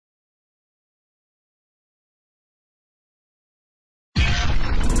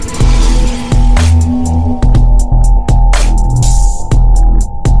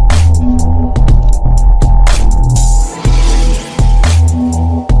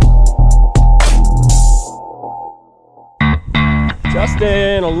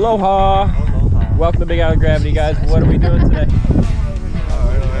Justin, aloha. Aloha. Welcome to Big Island Gravity, guys. What are we doing today?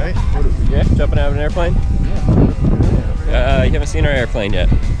 Alright. Yeah, jumping out of an airplane? Yeah. You haven't seen our airplane yet.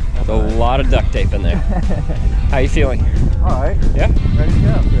 There's a lot of duct tape in there. How you feeling? Alright. Yeah? Ready to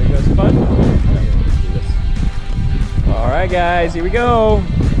go. Ready to go some fun? Let's do this. Alright guys, here we go.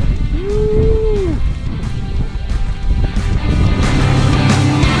 Woo.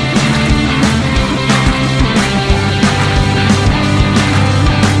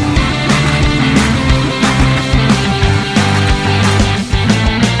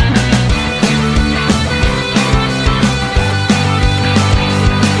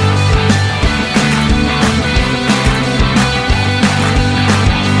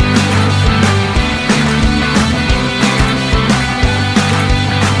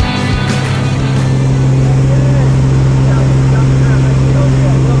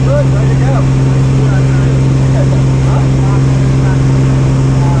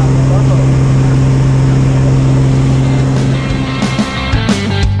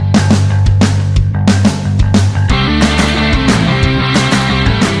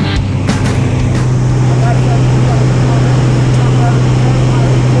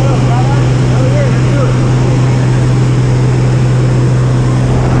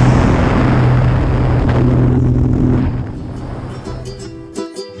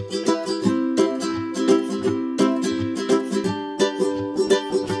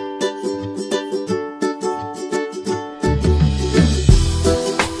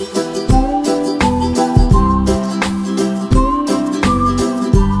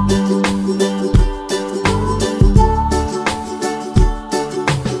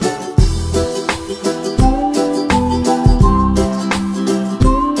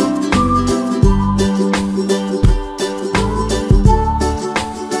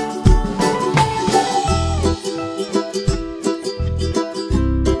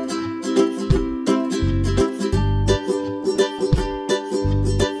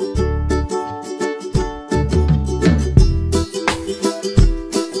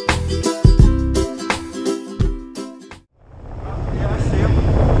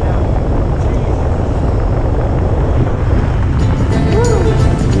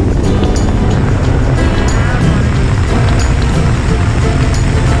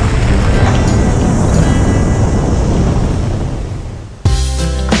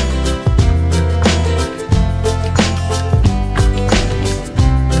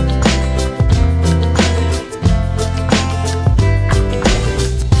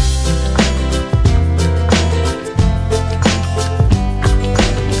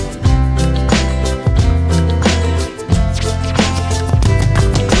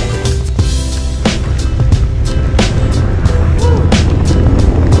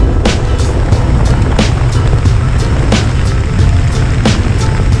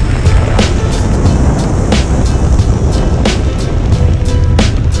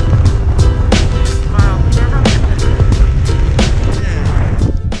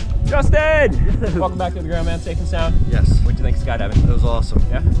 Welcome back to the ground, man. Safe and sound? Yes. What'd you think of skydiving? It was awesome.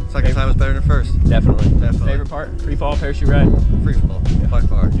 Yeah? Second time was better than first. Definitely. Definitely. Favorite part? Free fall, parachute ride? Free fall, by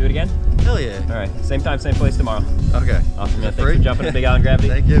far. Do it again? Hell yeah. All right. Same time, same place tomorrow. Okay. Awesome, man. Thanks for jumping to Big Island Gravity.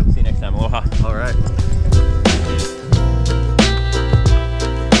 Thank you. See you next time. Aloha. All right.